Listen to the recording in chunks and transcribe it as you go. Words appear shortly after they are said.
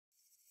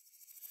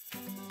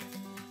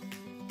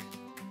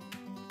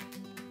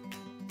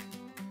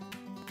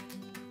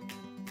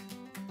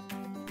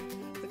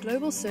The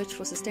Global Search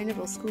for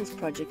Sustainable Schools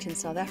project in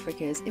South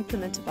Africa is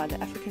implemented by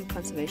the African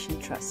Conservation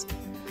Trust.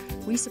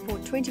 We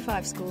support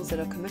 25 schools that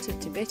are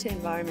committed to better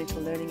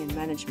environmental learning and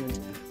management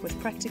with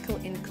practical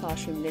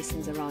in-classroom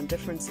lessons around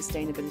different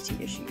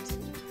sustainability issues.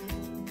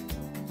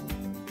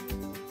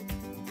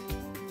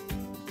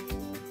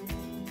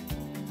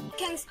 We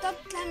can stop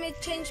climate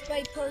change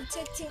by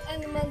protecting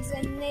animals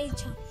and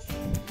nature.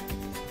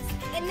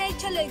 In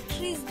nature, like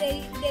trees,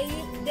 they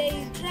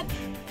trap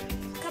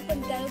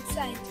carbon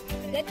dioxide.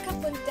 That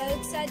carbon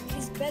dioxide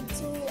is back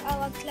to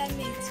our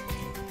climate.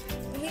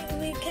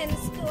 We can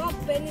stop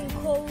burning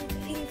coal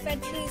in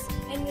factories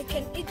and we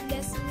can eat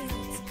less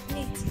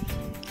meat.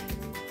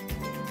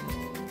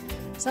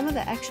 Some of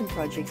the action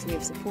projects we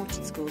have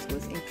supported schools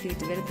with include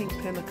developing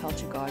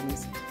permaculture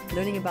gardens,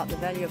 learning about the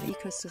value of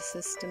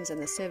ecosystems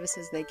and the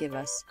services they give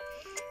us,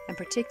 and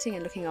protecting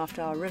and looking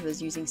after our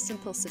rivers using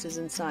simple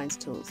citizen science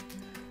tools,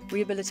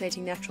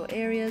 rehabilitating natural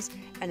areas,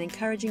 and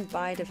encouraging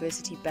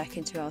biodiversity back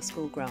into our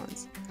school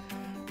grounds.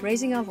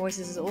 Raising our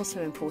voices is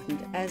also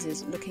important, as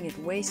is looking at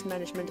waste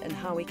management and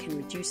how we can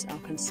reduce our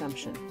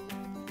consumption.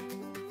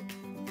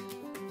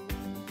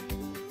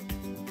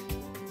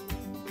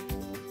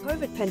 The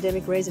COVID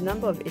pandemic raised a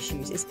number of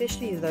issues,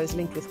 especially those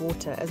linked with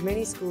water, as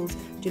many schools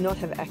do not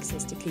have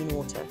access to clean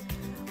water.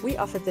 We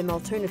offered them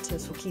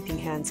alternatives for keeping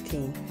hands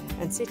clean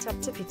and set up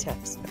tippy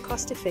taps, a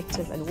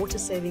cost-effective and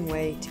water-saving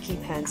way to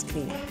keep hands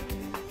clean.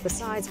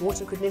 Besides,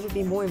 water could never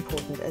be more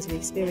important as we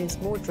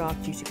experienced more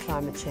drought due to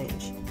climate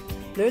change.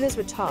 Learners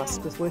were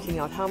tasked with working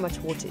out how much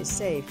water is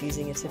saved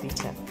using a tippy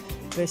tap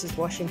versus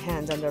washing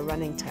hands under a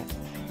running tap,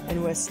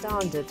 and were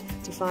astounded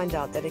to find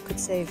out that it could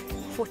save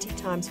 40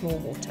 times more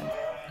water.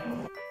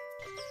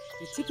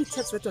 The tippy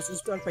taps that was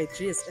installed by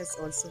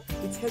GSS also,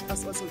 it helped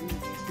us also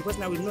because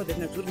now we know that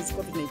during this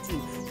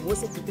COVID-19,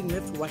 most of the things we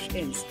have to wash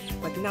hands,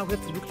 but now we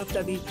have to look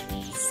after the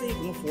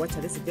saving of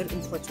water. That's very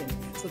important.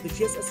 So the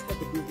GSS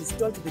helped, we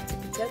installed the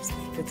tippy taps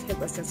that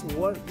help us just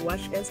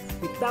wash hands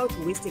without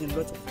wasting a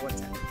lot of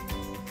water.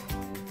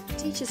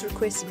 Teachers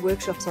requested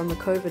workshops on the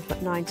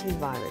COVID-19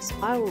 virus.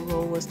 Our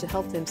role was to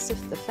help them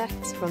sift the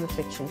facts from the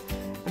fiction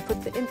and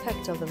put the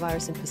impact of the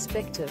virus in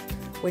perspective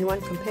when one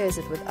compares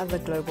it with other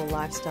global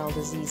lifestyle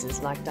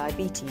diseases like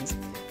diabetes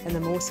and the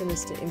more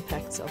sinister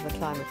impacts of the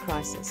climate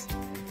crisis.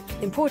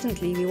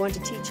 Importantly, we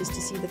wanted teachers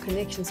to see the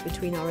connections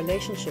between our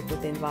relationship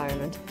with the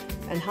environment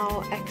and how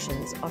our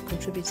actions are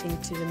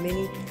contributing to the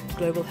many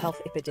global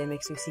health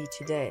epidemics we see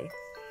today.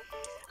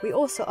 We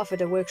also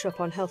offered a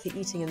workshop on healthy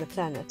eating in the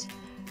planet.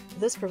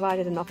 This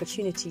provided an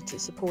opportunity to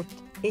support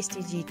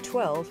SDG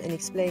 12 in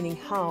explaining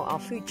how our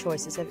food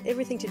choices have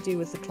everything to do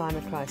with the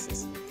climate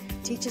crisis.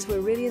 Teachers were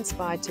really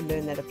inspired to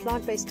learn that a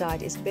plant-based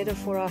diet is better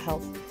for our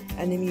health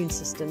and immune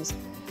systems,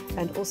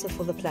 and also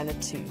for the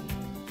planet too.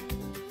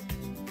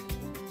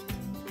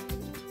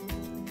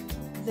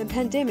 The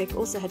pandemic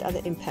also had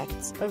other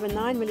impacts. Over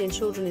 9 million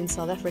children in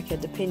South Africa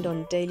depend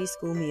on daily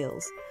school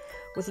meals.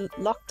 With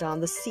lockdown,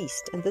 this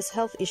ceased, and this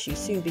health issue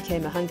soon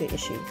became a hunger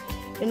issue.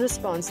 In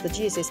response, the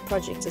GSS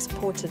project has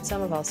supported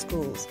some of our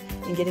schools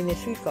in getting their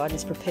food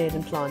gardens prepared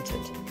and planted.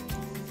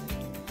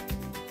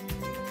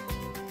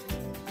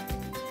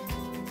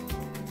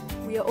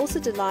 We are also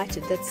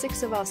delighted that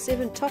 6 of our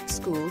 7 top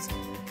schools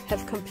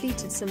have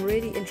completed some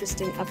really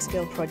interesting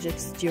upscale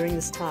projects during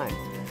this time,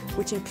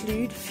 which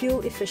include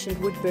fuel-efficient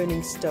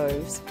wood-burning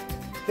stoves,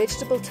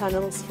 vegetable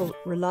tunnels for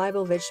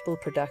reliable vegetable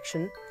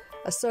production,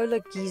 a solar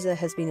geyser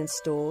has been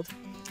installed,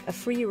 a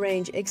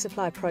free-range egg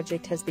supply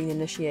project has been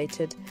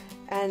initiated,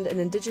 and an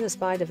indigenous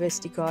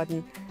biodiversity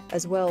garden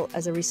as well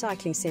as a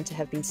recycling centre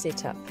have been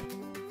set up.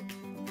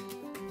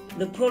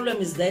 The problem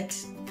is that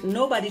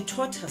nobody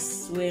taught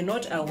us. We're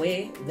not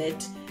aware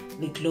that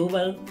the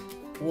global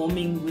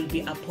warming will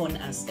be upon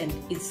us, and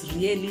it's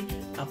really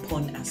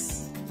upon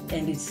us,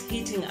 and it's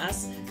hitting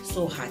us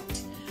so hard.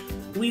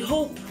 We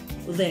hope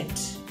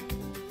that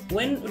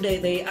when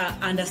they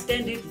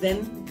understand it,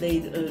 then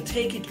they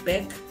take it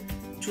back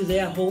to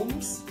their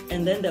homes,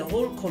 and then the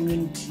whole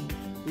community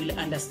will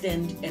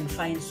understand and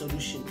find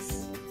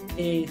solutions.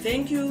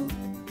 Thank you,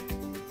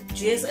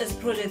 GSS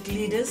project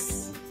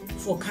leaders,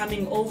 for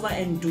coming over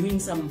and doing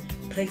some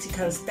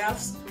practical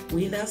stuffs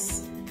with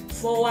us.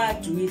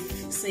 Forward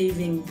with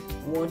saving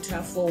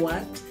water,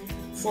 forward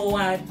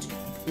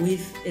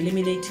with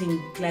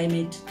eliminating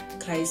climate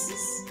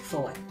crisis,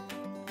 forward.